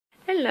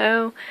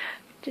Hello,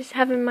 just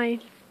having my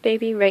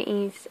baby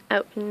Ratis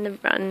out in the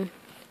run.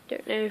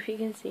 Don't know if you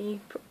can see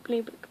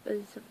properly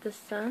because of the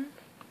sun,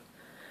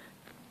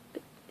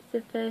 but it's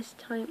the first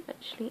time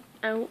actually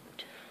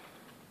out,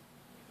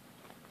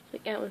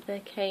 like out of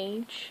their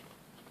cage.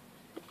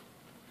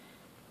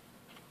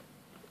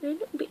 They're a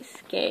little bit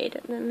scared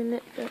at the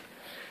minute, but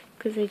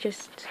because they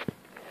just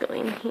got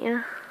in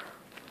here.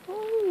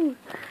 Oh.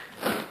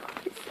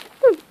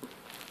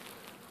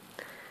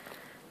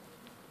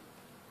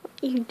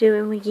 What are you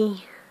doing,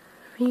 Wiggy?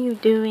 What are you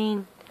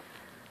doing?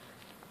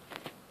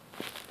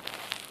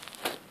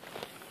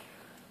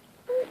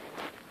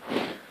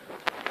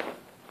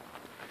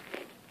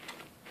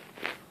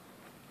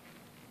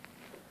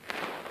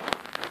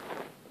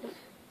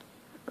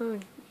 Oh,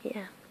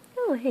 yeah.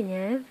 Oh,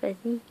 hello,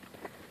 buddy.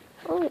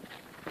 Oh,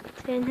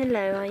 saying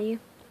hello, are you?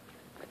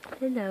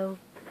 Hello.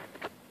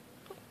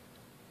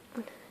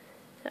 Is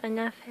that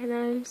enough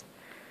hellos?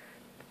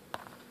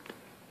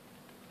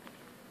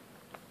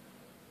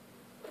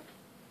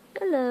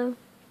 Hello.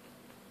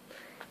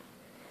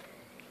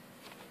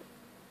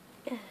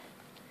 Yeah.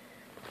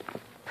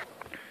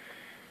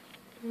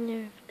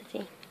 No,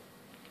 buddy.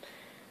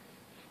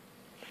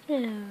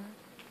 No.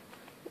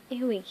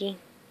 Hey, Wiggy.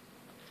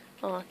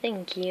 Oh,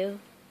 thank you.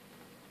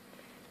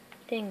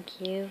 Thank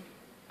you.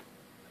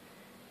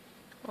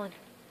 Oh,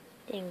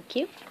 thank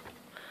you.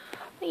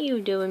 What are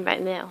you doing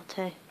back there,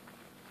 Otto?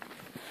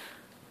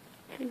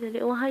 He's a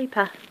little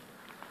hyper.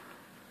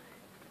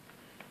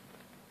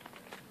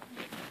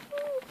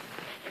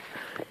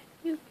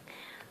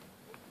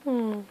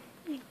 Oh,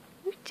 what are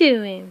you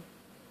doing?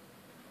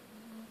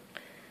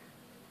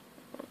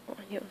 Oh,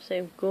 you're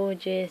so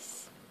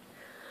gorgeous.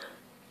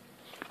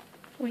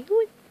 Are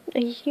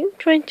you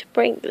trying to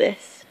break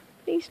this?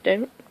 Please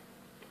don't.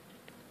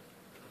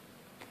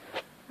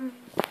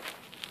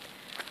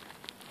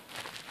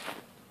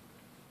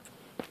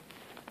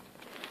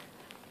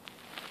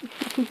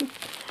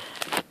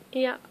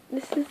 Yeah,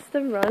 this is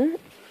the run.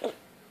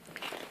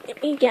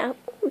 Let me get out.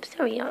 I'm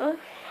sorry, Otto.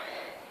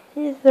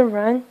 Here's the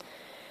run.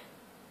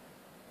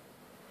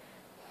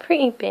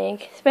 Pretty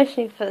big,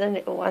 especially for the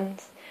little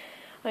ones.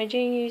 I do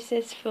use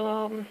this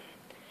for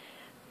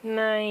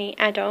my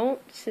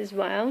adults as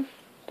well,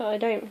 but I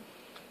don't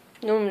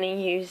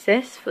normally use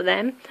this for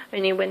them,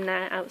 only when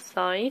they're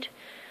outside.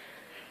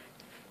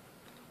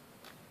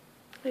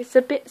 It's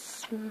a bit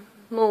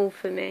small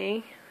for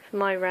me, for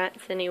my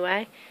rats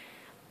anyway.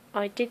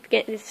 I did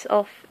get this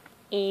off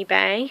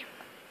eBay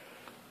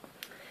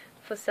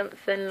for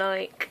something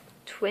like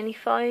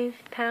 £25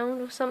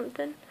 or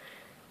something.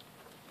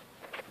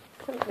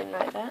 Something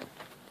like that.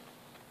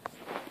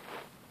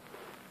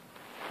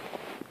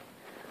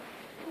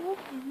 Oh,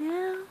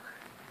 hello.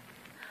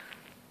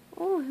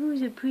 Oh,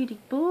 who's a pretty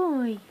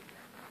boy?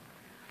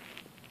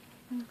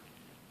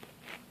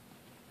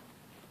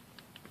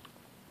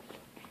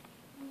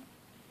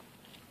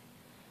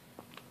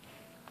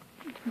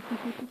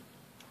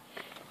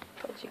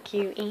 Such a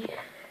cutie.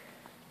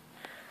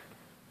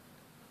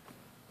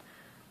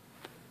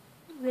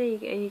 There you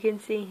go, you can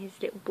see his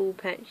little ball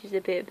patch is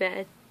a bit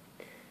better.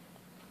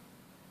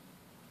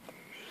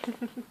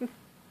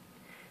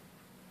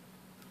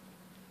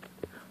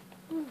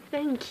 Oh,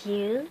 thank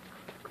you.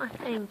 Oh,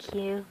 thank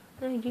you.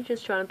 Oh, you're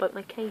just trying to bite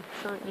my case,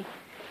 aren't you?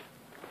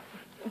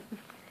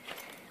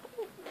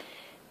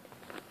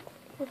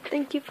 Well,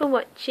 thank you for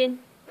watching.